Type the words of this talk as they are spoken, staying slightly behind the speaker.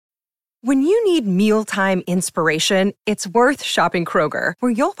When you need mealtime inspiration, it's worth shopping Kroger,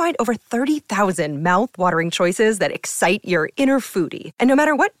 where you'll find over 30,000 mouth-watering choices that excite your inner foodie. And no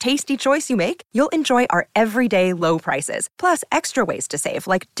matter what tasty choice you make, you'll enjoy our everyday low prices, plus extra ways to save,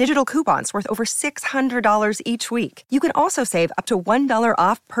 like digital coupons worth over $600 each week. You can also save up to $1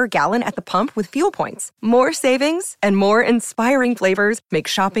 off per gallon at the pump with fuel points. More savings and more inspiring flavors make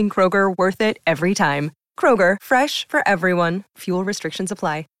shopping Kroger worth it every time. Kroger, fresh for everyone. Fuel restrictions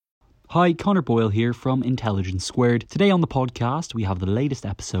apply. Hi, Connor Boyle here from Intelligence Squared. Today on the podcast, we have the latest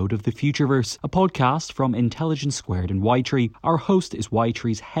episode of the Futureverse, a podcast from Intelligence Squared and Ytree. Our host is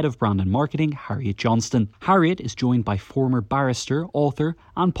Ytree's Head of Brand and Marketing, Harriet Johnston. Harriet is joined by former barrister, author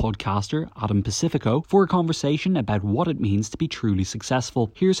and podcaster Adam Pacifico for a conversation about what it means to be truly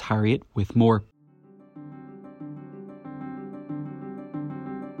successful. Here's Harriet with more.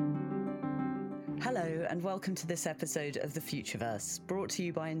 Hello and welcome to this episode of the Futureverse, brought to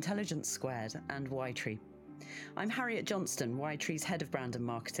you by Intelligence Squared and Ytree. I'm Harriet Johnston, Ytree's Head of Brand and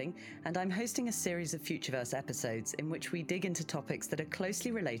Marketing, and I'm hosting a series of Futureverse episodes in which we dig into topics that are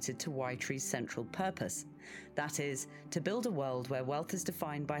closely related to Ytree's central purpose. That is, to build a world where wealth is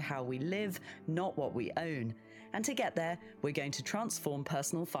defined by how we live, not what we own. And to get there, we're going to transform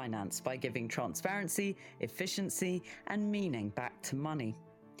personal finance by giving transparency, efficiency, and meaning back to money.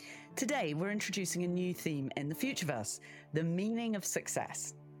 Today, we're introducing a new theme in the Futureverse, the meaning of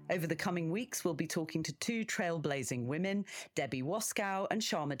success. Over the coming weeks, we'll be talking to two trailblazing women, Debbie Waskow and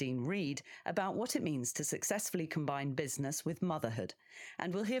Sharmadean Reed, about what it means to successfully combine business with motherhood.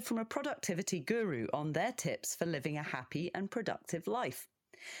 And we'll hear from a productivity guru on their tips for living a happy and productive life.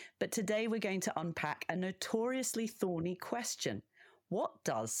 But today, we're going to unpack a notoriously thorny question. What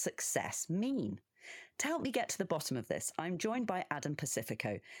does success mean? To help me get to the bottom of this, I'm joined by Adam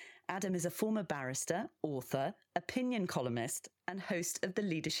Pacifico. Adam is a former barrister, author, opinion columnist, and host of the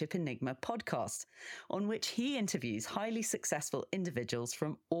Leadership Enigma podcast, on which he interviews highly successful individuals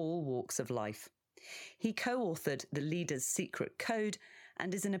from all walks of life. He co-authored The Leader's Secret Code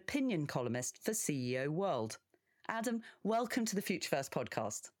and is an opinion columnist for CEO World. Adam, welcome to the Futureverse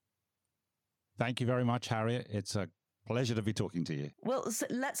podcast. Thank you very much, Harriet. It's a pleasure to be talking to you. Well, so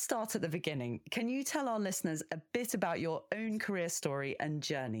let's start at the beginning. Can you tell our listeners a bit about your own career story and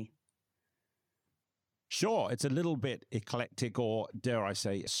journey? Sure, it's a little bit eclectic, or dare I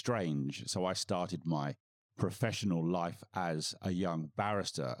say, strange. So I started my professional life as a young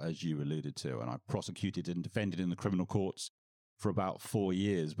barrister, as you alluded to, and I prosecuted and defended in the criminal courts for about 4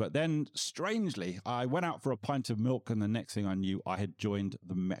 years. But then, strangely, I went out for a pint of milk, and the next thing I knew, I had joined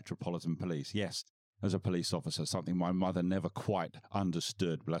the Metropolitan Police. Yes, as a police officer, something my mother never quite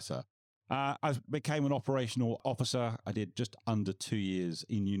understood, bless her. I became an operational officer. I did just under 2 years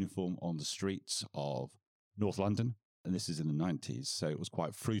in uniform on the streets of North London, and this is in the 90s, so it was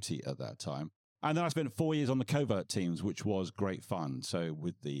quite fruity at that time. And then I spent 4 years on the covert teams, which was great fun. So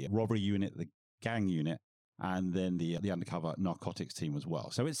with the robbery unit, the gang unit, and then the undercover narcotics team as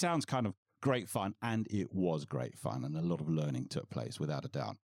well. So it sounds kind of great fun, and it was great fun, and a lot of learning took place, without a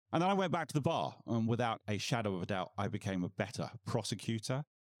doubt. And then I went back to the bar, and without a shadow of a doubt, I became a better prosecutor.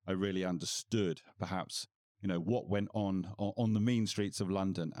 I really understood, perhaps, what went on the mean streets of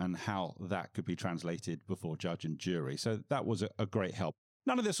London and how that could be translated before judge and jury. So that was a great help.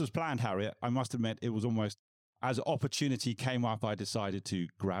 None of this was planned, Harriet. I must admit, it was almost as opportunity came up, I decided to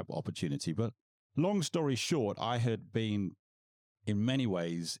grab opportunity. But long story short, I had been in many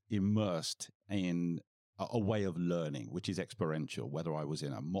ways immersed in a way of learning, which is experiential, whether I was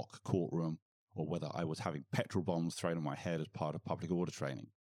in a mock courtroom or whether I was having petrol bombs thrown on my head as part of public order training.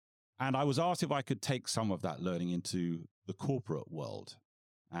 And I was asked if I could take some of that learning into the corporate world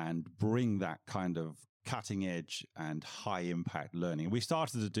and bring that kind of cutting edge and high impact learning. And we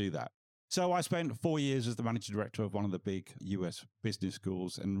started to do that. So I spent 4 years as the managing director of one of the big US business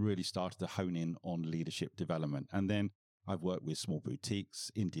schools and really started to hone in on leadership development. And then I've worked with small boutiques,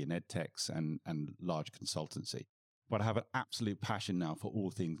 Indian edtechs, and large consultancy. But I have an absolute passion now for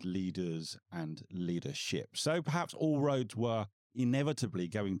all things leaders and leadership. So perhaps all roads were inevitably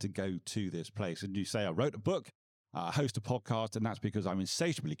going to go to this place. And you say, I wrote a book, host a podcast, and that's because I'm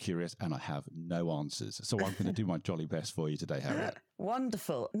insatiably curious and I have no answers. So I'm going to do my jolly best for you today, Harriet.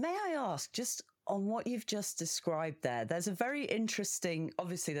 Wonderful. May I ask, just on what you've just described there, there's a very interesting,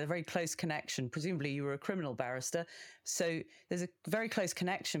 obviously there's a very close connection. Presumably you were a criminal barrister. So there's a very close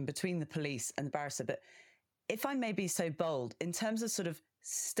connection between the police and the barrister. But if I may be so bold, in terms of sort of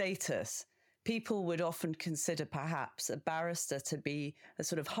status, people would often consider perhaps a barrister to be a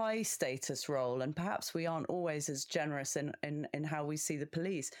sort of high status role, and perhaps we aren't always as generous in how we see the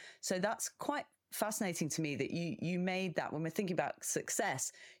police. So that's quite fascinating to me that you made that, when we're thinking about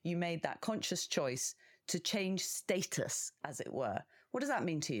success, you made that conscious choice to change status, as it were. What does that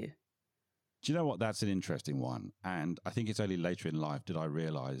mean to you? Do you know what? That's an interesting one. And I think it's only later in life did I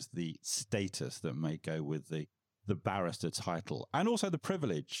realize the status that may go with the barrister title, and also the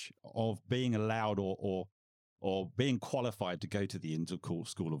privilege of being allowed or being qualified to go to the Intercourt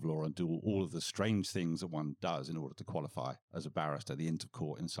School of Law and do all of the strange things that one does in order to qualify as a barrister. The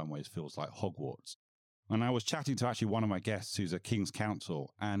Intercourt in some ways feels like Hogwarts. And I was chatting to actually one of my guests who's a King's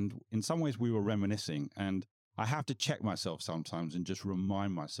Counsel, and in some ways we were reminiscing, and I have to check myself sometimes and just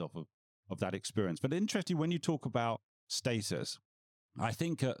remind myself of that experience. But interesting, when you talk about status, I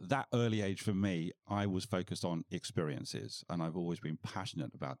think at that early age for me, I was focused on experiences, and I've always been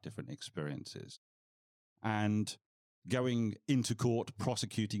passionate about different experiences. And going into court,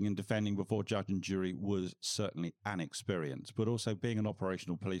 prosecuting and defending before judge and jury was certainly an experience, but also being an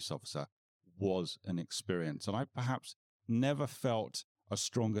operational police officer was an experience. And I perhaps never felt a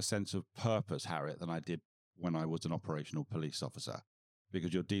stronger sense of purpose, Harriet, than I did when I was an operational police officer,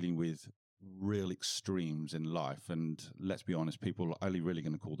 because you're dealing with real extremes in life. And let's be honest, people are only really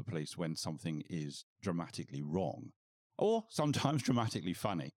going to call the police when something is dramatically wrong, or sometimes dramatically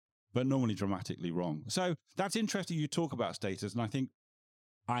funny, but normally dramatically wrong. So that's interesting you talk about status. And I think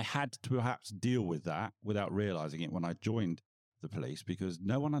I had to perhaps deal with that without realizing it when I joined the police, because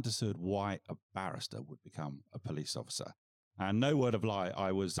no one understood why a barrister would become a police officer. And no word of lie,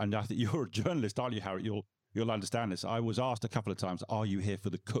 and I think you're a journalist, aren't you, Harriet? You'll understand this. I was asked a couple of times, are you here for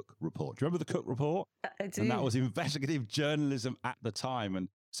the Cook Report? Do you remember the Cook Report? I do. And that was investigative journalism at the time. And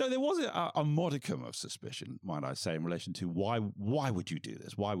so there was a modicum of suspicion, might I say, in relation to why would you do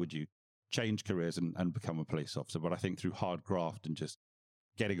this? Why would you change careers and become a police officer? But I think through hard graft and just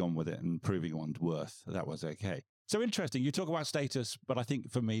getting on with it and proving one's worth, that was okay. So interesting. You talk about status, but I think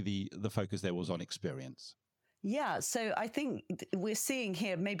for me, the focus there was on experience. Yeah, so I think we're seeing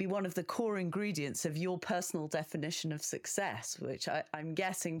here maybe one of the core ingredients of your personal definition of success, which I'm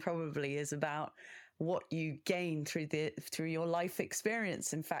guessing probably is about what you gain through your life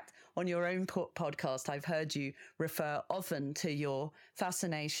experience. In fact, on your own podcast, I've heard you refer often to your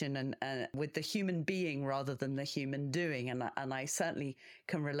fascination and with the human being rather than the human doing, and I certainly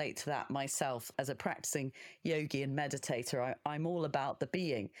can relate to that myself as a practicing yogi and meditator. I'm all about the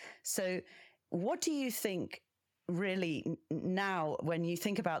being. So, what do you think? Really, now, when you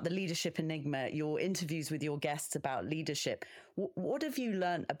think about the leadership enigma, your interviews with your guests about leadership, what have you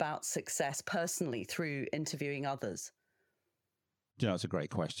learned about success personally through interviewing others? You know, it's a great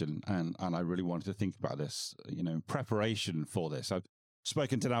question. And I really wanted to think about this, in preparation for this. I've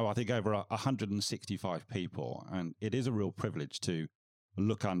spoken to now, I think, over 165 people. And it is a real privilege to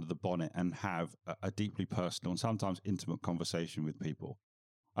look under the bonnet and have a deeply personal and sometimes intimate conversation with people.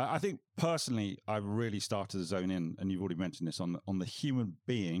 I think personally, I've really started to zone in, and you've already mentioned this, on the human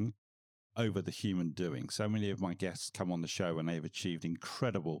being over the human doing. So many of my guests come on the show and they've achieved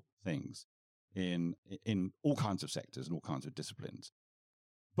incredible things in all kinds of sectors and all kinds of disciplines.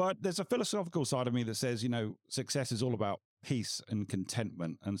 But there's a philosophical side of me that says, success is all about peace and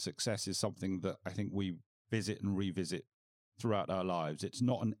contentment, and success is something that I think we visit and revisit throughout our lives. It's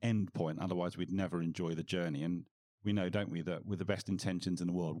not an end point, otherwise we'd never enjoy the journey. And we know, don't we, that with the best intentions in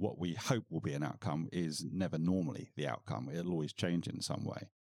the world, what we hope will be an outcome is never normally the outcome. It'll always change in some way.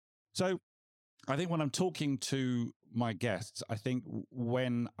 So I think when I'm talking to my guests, I think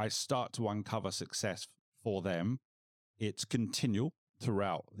when I start to uncover success for them, it's continual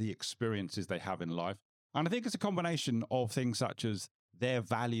throughout the experiences they have in life. And I think it's a combination of things such as their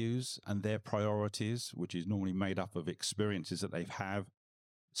values and their priorities, which is normally made up of experiences that they've had.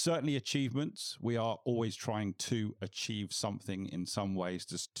 Certainly achievements. We are always trying to achieve something in some ways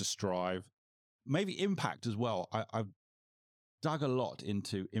to strive. Maybe impact as well. I've dug a lot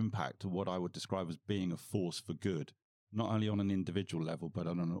into impact, what I would describe as being a force for good, not only on an individual level, but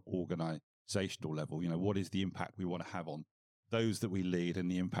on an organizational level. What is the impact we want to have on those that we lead, and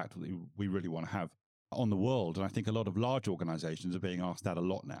the impact that we really want to have on the world? And I think a lot of large organizations are being asked that a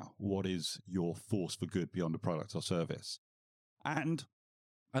lot now. What is your force for good beyond a product or service? And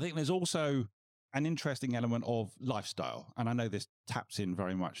I think there's also an interesting element of lifestyle. And I know this taps in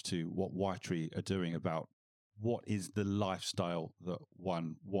very much to what Whitetree are doing about what is the lifestyle that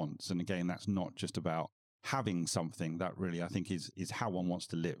one wants. And again, that's not just about having something. That really, I think, is how one wants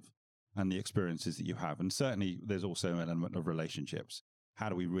to live and the experiences that you have. And certainly there's also an element of relationships. How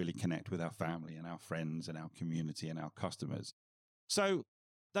do we really connect with our family and our friends and our community and our customers? So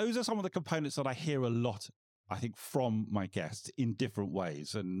those are some of the components that I hear a lot, I think, from my guests in different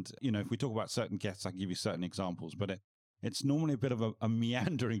ways. And, if we talk about certain guests, I can give you certain examples, but it's normally a bit of a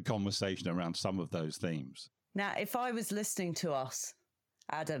meandering conversation around some of those themes. Now, if I was listening to us,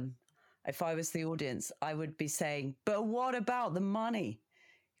 Adam, if I was the audience, I would be saying, but what about the money?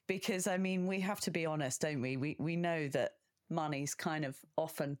 Because, I mean, we have to be honest, don't we? We know that money's kind of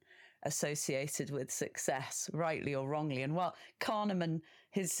often associated with success, rightly or wrongly. And well, Kahneman,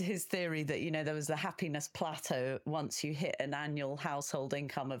 his theory that, you know, there was the happiness plateau once you hit an annual household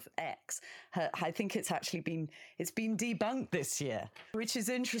income of X. I think it's been debunked this year, which is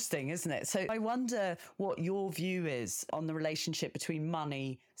interesting, isn't it? So I wonder what your view is on the relationship between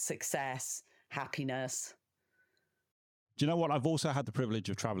money, success, happiness. Do you know what? I've also had the privilege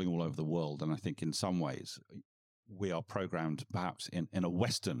of traveling all over the world. And I think in some ways, we are programmed perhaps in a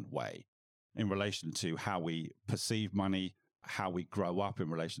Western way in relation to how we perceive money, how we grow up in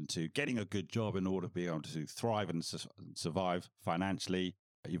relation to getting a good job in order to be able to thrive and survive financially.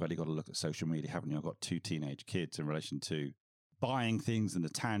 You've only got to look at social media, haven't you? I've got 2 teenage kids in relation to buying things and the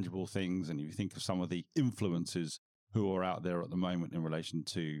tangible things. And you think of some of the influencers who are out there at the moment in relation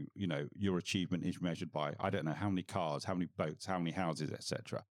to, you know, your achievement is measured by, I don't know, how many cars, how many boats, how many houses,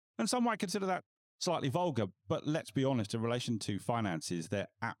 etc. And some might consider that slightly vulgar, but let's be honest, in relation to finances, they're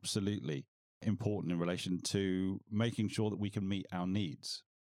absolutely important in relation to making sure that we can meet our needs,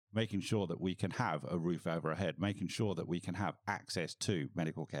 making sure that we can have a roof over our head, making sure that we can have access to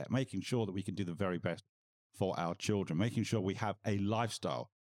medical care, making sure that we can do the very best for our children, making sure we have a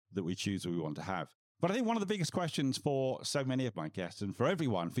lifestyle that we choose that we want to have. But I think one of the biggest questions for so many of my guests and for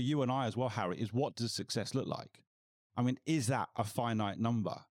everyone, for you and I as well, Harry, is what does success look like? I mean, is that a finite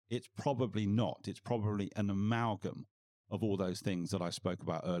number? It's probably not. It's probably an amalgam of all those things that I spoke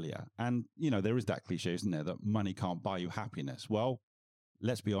about earlier. And, you know, there is that cliche, isn't there, that money can't buy you happiness. Well,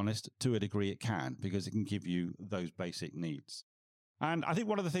 let's be honest, to a degree it can, because it can give you those basic needs. And I think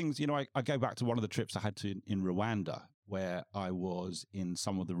one of the things, you know, I go back to one of the trips I had to in Rwanda, where I was in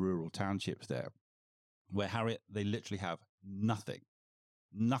some of the rural townships there, where, Harriet, they literally have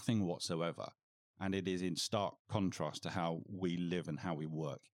nothing whatsoever. And it is in stark contrast to how we live and how we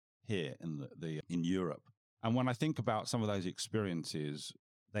work here in Europe. And when I think about some of those experiences,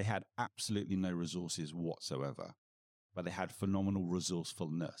 they had absolutely no resources whatsoever, but they had phenomenal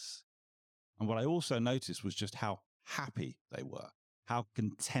resourcefulness. And what I also noticed was just how happy they were, how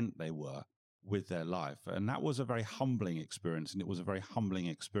content they were with their life. And that was a very humbling experience. And it was a very humbling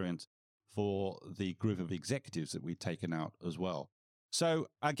experience for the group of executives that we'd taken out as well. So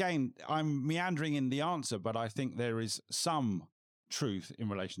again, I'm meandering in the answer, but I think there is some truth in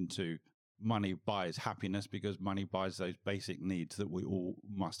relation to money buys happiness, because money buys those basic needs that we all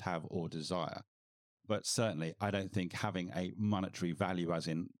must have or desire. But certainly, I don't think having a monetary value, as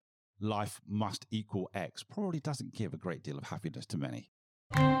in life must equal X, probably doesn't give a great deal of happiness to many.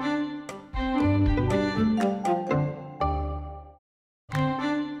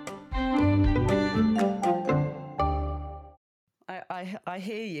 I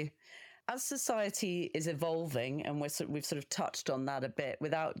hear you. As society is evolving, and we've sort of touched on that a bit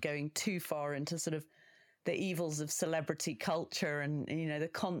without going too far into sort of the evils of celebrity culture and, you know, the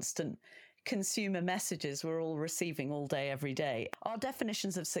constant consumer messages we're all receiving all day, every day, our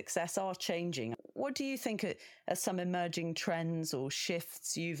definitions of success are changing. What do you think are some emerging trends or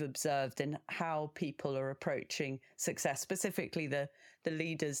shifts you've observed in how people are approaching success, specifically the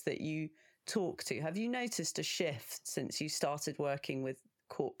leaders that you talk to? Have you noticed a shift since you started working with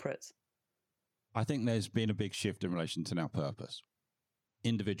corporates? I think there's been a big shift in relation to now purpose,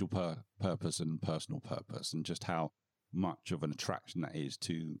 individual purpose and personal purpose, and just how much of an attraction that is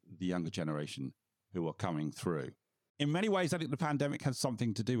to the younger generation who are coming through. In many ways, I think the pandemic has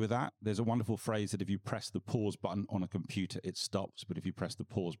something to do with that. There's a wonderful phrase that if you press the pause button on a computer, it stops. But if you press the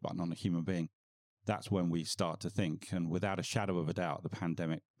pause button on a human being, that's when we start to think. And without a shadow of a doubt, the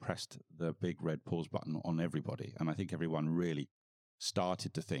pandemic pressed the big red pause button on everybody. And I think everyone really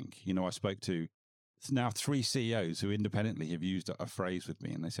started to think. You know, I spoke to now 3 CEOs who independently have used a phrase with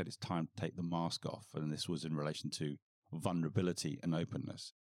me, and they said it's time to take the mask off. And this was in relation to vulnerability and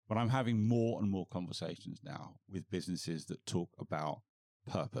openness. But I'm having more and more conversations now with businesses that talk about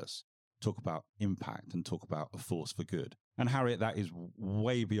purpose, talk about impact, and talk about a force for good. And Harriet, that is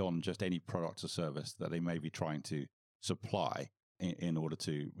way beyond just any product or service that they may be trying to supply in order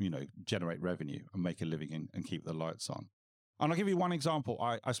to, you know, generate revenue and make a living and keep the lights on. And I'll give you one example.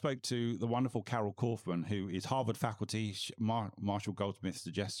 I spoke to the wonderful Carol Kaufman, who is Harvard faculty. Marshall Goldsmith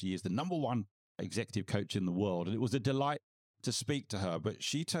suggests she is the #1 executive coach in the world. And it was a delight to speak to her. But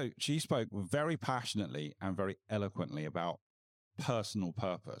she spoke very passionately and very eloquently about personal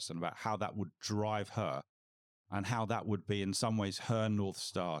purpose and about how that would drive her and how that would be in some ways her North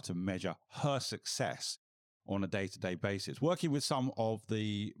Star to measure her success on a day-to-day basis, working with some of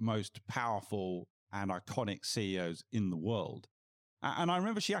the most powerful and iconic CEOs in the world. And I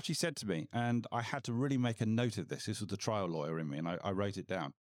remember she actually said to me, and I had to really make a note of this. This was the trial lawyer in me, and I wrote it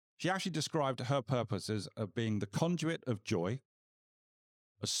down. She actually described her purpose as being the conduit of joy,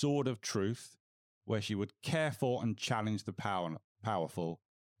 a sword of truth, where she would care for and challenge the powerful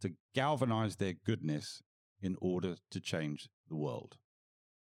to galvanize their goodness in order to change the world.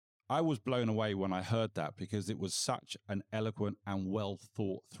 I was blown away when I heard that, because it was such an eloquent and well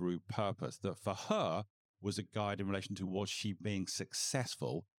thought through purpose that for her was a guide in relation to was she being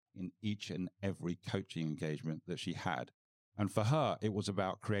successful in each and every coaching engagement that she had. And for her, it was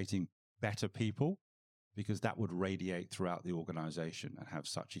about creating better people, because that would radiate throughout the organization and have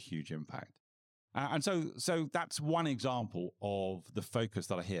such a huge impact. And so that's one example of the focus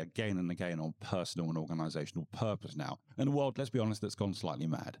that I hear again and again on personal and organizational purpose now. In a world, let's be honest, that's gone slightly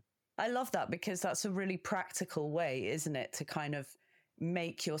mad. I love that, because that's a really practical way, isn't it, to kind of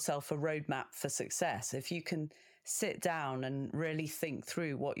make yourself a roadmap for success. If you can sit down and really think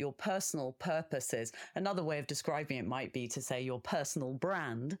through what your personal purpose is. Another way of describing it might be to say your personal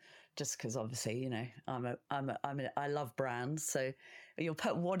brand, just because obviously, you know, I love brands. So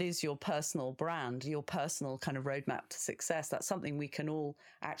what is your personal brand, your personal kind of roadmap to success? That's something we can all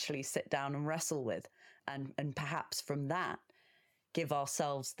actually sit down and wrestle with. And perhaps from that, give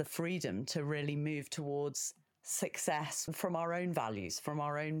ourselves the freedom to really move towards success from our own values, from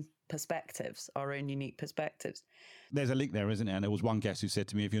our own perspectives, our own unique perspectives. There's a link there, isn't there? And there was one guest who said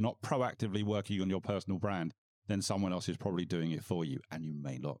to me, if you're not proactively working on your personal brand, then someone else is probably doing it for you, and you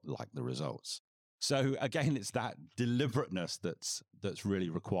may not like the results. So again, it's that deliberateness that's really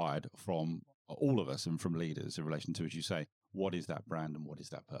required from all of us and from leaders in relation to, as you say, what is that brand and what is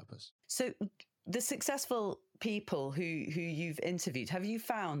that purpose? So the successful people who you've interviewed, have you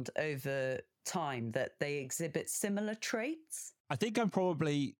found over time that they exhibit similar traits? I think I'm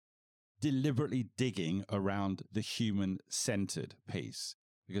probably deliberately digging around the human-centered piece,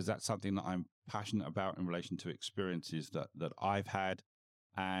 because that's something that I'm passionate about in relation to experiences that I've had.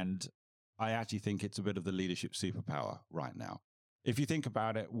 And I actually think it's a bit of the leadership superpower right now. If you think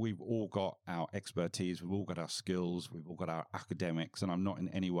about it, we've all got our expertise, we've all got our skills, we've all got our academics, and I'm not in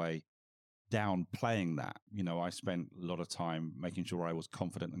any way downplaying that. You know, I spent a lot of time making sure I was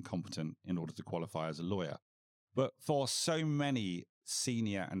confident and competent in order to qualify as a lawyer. But for so many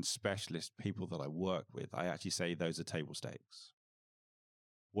senior and specialist people that I work with, I actually say those are table stakes.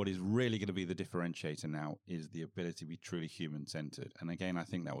 What is really going to be the differentiator now is the ability to be truly human-centered. And again, I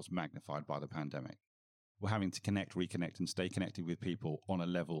think that was magnified by the pandemic. We're having to connect, reconnect, and stay connected with people on a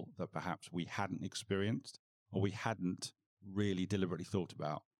level that perhaps we hadn't experienced or we hadn't really deliberately thought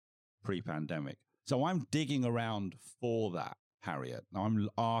about pre-pandemic. So I'm digging around for that, Harriet. Now I'm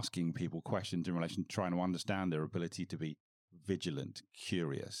asking people questions in relation to trying to understand their ability to be vigilant,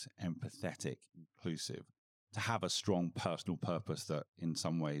 curious, empathetic, inclusive, to have a strong personal purpose that in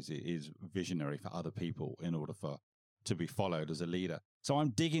some ways is visionary for other people in order to be followed as a leader. So I'm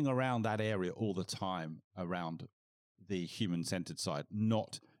digging around that area all the time around the human-centered side,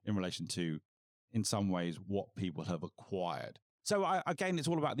 not in relation to, in some ways, what people have acquired. So again, it's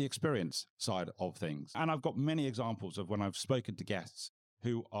all about the experience side of things. And I've got many examples of when I've spoken to guests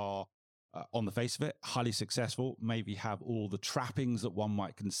who are, on the face of it, highly successful, maybe have all the trappings that one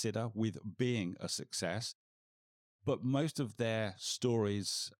might consider with being a success. But most of their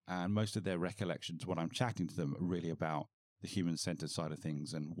stories and most of their recollections when I'm chatting to them are really about the human-centered side of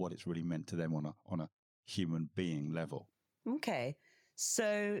things and what it's really meant to them on a human being level. Okay.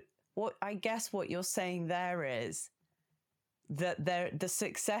 So what you're saying there is that the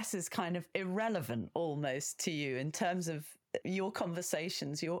success is kind of irrelevant almost to you in terms of your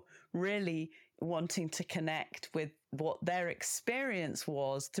conversations. You're really wanting to connect with what their experience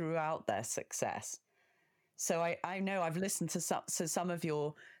was throughout their success. So I know I've listened to some of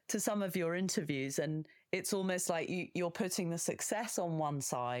your interviews, and it's almost like you're putting the success on one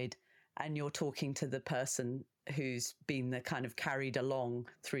side and you're talking to the person who's been the kind of carried along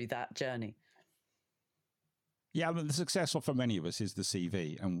through that journey. Yeah, I mean, the success for many of us is the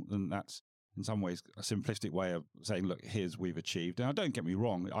CV, and that's in some ways a simplistic way of saying, look, here's we've achieved. Now, don't get me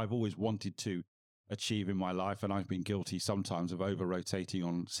wrong, I've always wanted to achieve in my life, and I've been guilty sometimes of over-rotating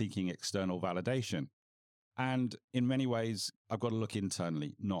on seeking external validation. And in many ways, I've got to look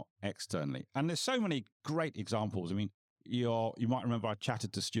internally, not externally. And there's so many great examples. I mean, you might remember I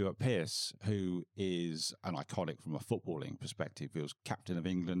chatted to Stuart Pearce, who is an iconic from a footballing perspective. He was captain of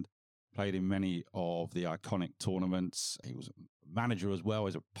England, played in many of the iconic tournaments. He was a manager as well.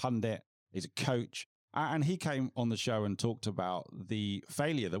 He's a pundit. He's a coach. And he came on the show and talked about the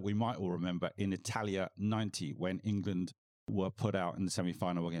failure that we might all remember in Italia 90 when England were put out in the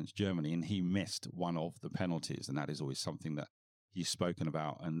semi-final against Germany, and he missed one of the penalties. And that is always something that he's spoken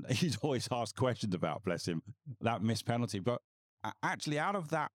about and he's always asked questions about, bless him, that missed penalty. But actually out of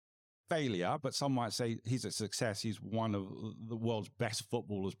that failure, but some might say he's a success, he's one of the world's best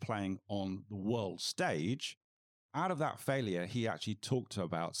footballers playing on the world stage. Out of that failure, he actually talked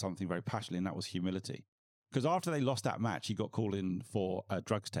about something very passionately, and that was humility. Because after they lost that match, he got called in for a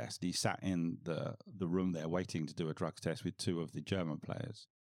drugs test. He sat in the room there waiting to do a drugs test with two of the German players.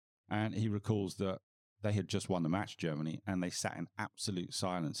 And he recalls that they had just won the match, Germany, and they sat in absolute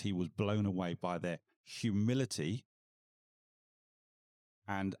silence. He was blown away by their humility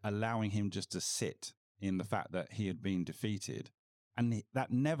and allowing him just to sit in the fact that he had been defeated. And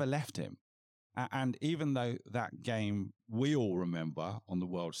that never left him. And even though that game we all remember on the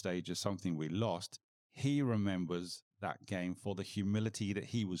world stage as something we lost, he remembers that game for the humility that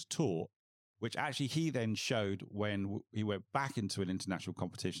he was taught, which actually he then showed when he went back into an international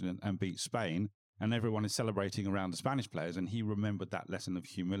competition and beat Spain, and everyone is celebrating around the Spanish players, and he remembered that lesson of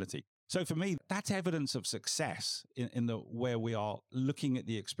humility. So for me, that's evidence of success in the where we are looking at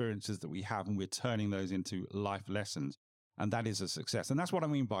the experiences that we have and we're turning those into life lessons. And that is a success. And that's what I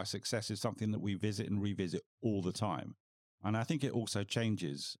mean by success is something that we visit and revisit all the time. And I think it also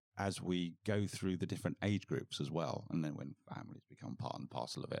changes as we go through the different age groups as well. And then when families become part and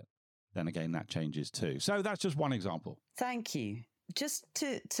parcel of it, then again, that changes too. So that's just one example. Thank you. Just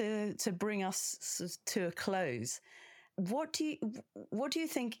to bring us to a close, what do you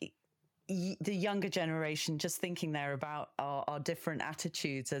think the younger generation, just thinking there about our different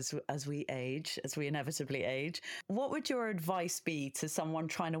attitudes as we age, as we inevitably age, what would your advice be to someone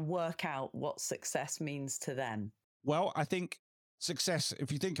trying to work out what success means to them? Well, I think success,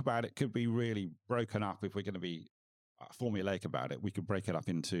 if you think about it, could be really broken up. If we're going to be formulaic about it, we could break it up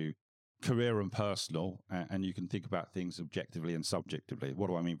into career and personal, and you can think about things objectively and subjectively. What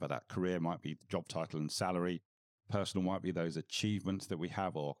do I mean by that? Career might be job title and salary. Personal might be those achievements that we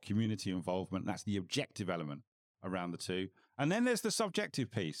have or community involvement. That's the objective element around the two. And then there's the subjective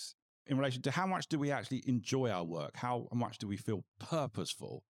piece in relation to how much do we actually enjoy our work? How much do we feel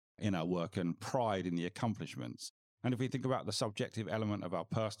purposeful in our work and pride in the accomplishments? And if we think about the subjective element of our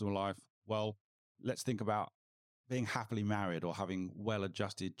personal life, well, let's think about being happily married or having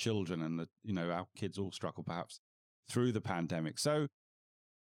well-adjusted children, and our kids all struggle perhaps through the pandemic. So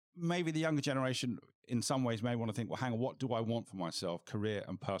maybe the younger generation in some ways may want to think, well, hang on, what do I want for myself, career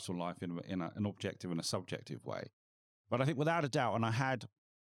and personal life in an objective and a subjective way? But I think without a doubt, and I had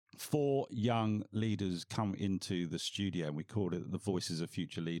 4 young leaders come into the studio, and we called it the Voices of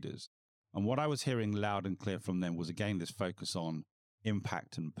Future Leaders. And what I was hearing loud and clear from them was, again, this focus on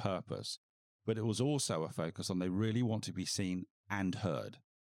impact and purpose. But it was also a focus on they really want to be seen and heard.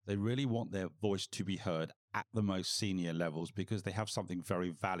 They really want their voice to be heard at the most senior levels because they have something very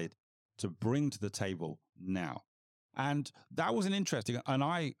valid to bring to the table now. And that was an interesting, and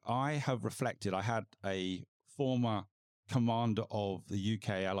I have reflected. I had a former commander of the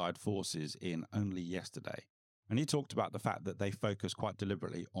UK Allied Forces in only yesterday. And he talked about the fact that they focus quite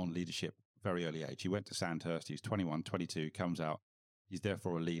deliberately on leadership very early age. He went to Sandhurst, he's 21, 22, comes out. He's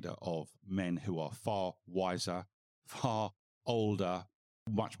therefore a leader of men who are far wiser, far older,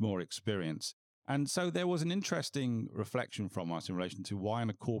 much more experienced. And so there was an interesting reflection from us in relation to why in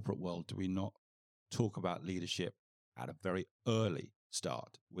a corporate world do we not talk about leadership at a very early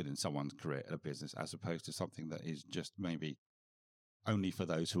start within someone's career at a business, as opposed to something that is just maybe only for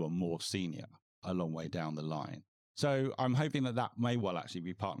those who are more senior a long way down the line. So I'm hoping that may well actually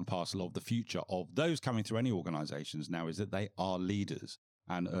be part and parcel of the future of those coming through any organizations now, is that they are leaders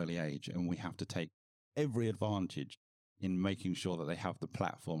at an early age, and we have to take every advantage in making sure that they have the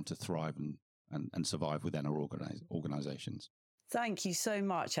platform to thrive and survive within our organizations. Thank you so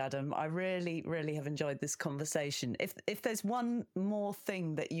much, Adam. I really, really have enjoyed this conversation. If there's one more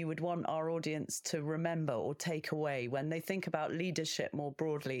thing that you would want our audience to remember or take away when they think about leadership more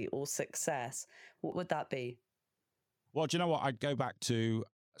broadly or success, what would that be? Well, do you know what? I'd go back to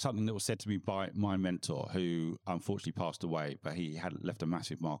something that was said to me by my mentor, who unfortunately passed away, but he had left a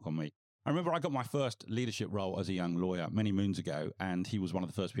massive mark on me. I remember I got my first leadership role as a young lawyer many moons ago, and he was one of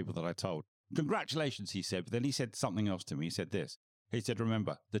the first people that I told. Congratulations, he said. But then he said something else to me. He said this. He said,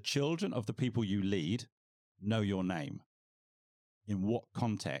 remember, the children of the people you lead know your name. In what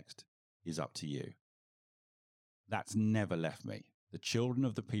context is up to you. That's never left me. The children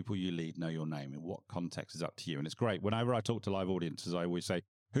of the people you lead know your name. In what context is up to you. And it's great. Whenever I talk to live audiences, I always say,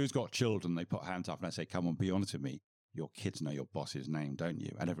 who's got children? They put hands up and I say, come on, be honest with me. your kids know your boss's name, don't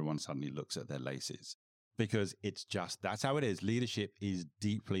you? And everyone suddenly looks at their laces because that's how it is. Leadership is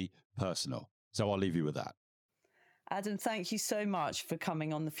deeply personal. So I'll leave you with that. Adam, thank you so much for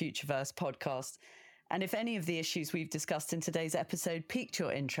coming on the Futureverse podcast. And if any of the issues we've discussed in today's episode piqued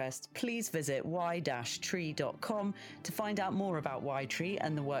your interest, please visit y-tree.com to find out more about Y-Tree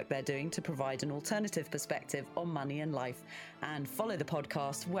and the work they're doing to provide an alternative perspective on money and life, and follow the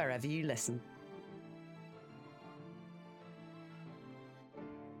podcast wherever you listen.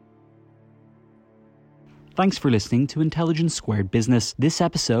 Thanks for listening to Intelligence Squared Business. This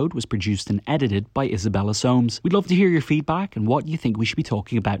episode was produced and edited by Isabella Soames. We'd love to hear your feedback and what you think we should be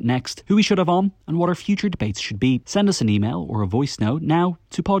talking about next, who we should have on, and what our future debates should be. Send us an email or a voice note now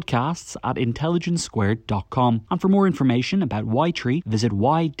to podcasts@intelligencesquared.com. And for more information about Y-Tree, visit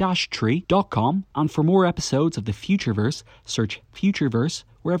y-tree.com. And for more episodes of the Futureverse, search Futureverse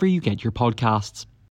wherever you get your podcasts.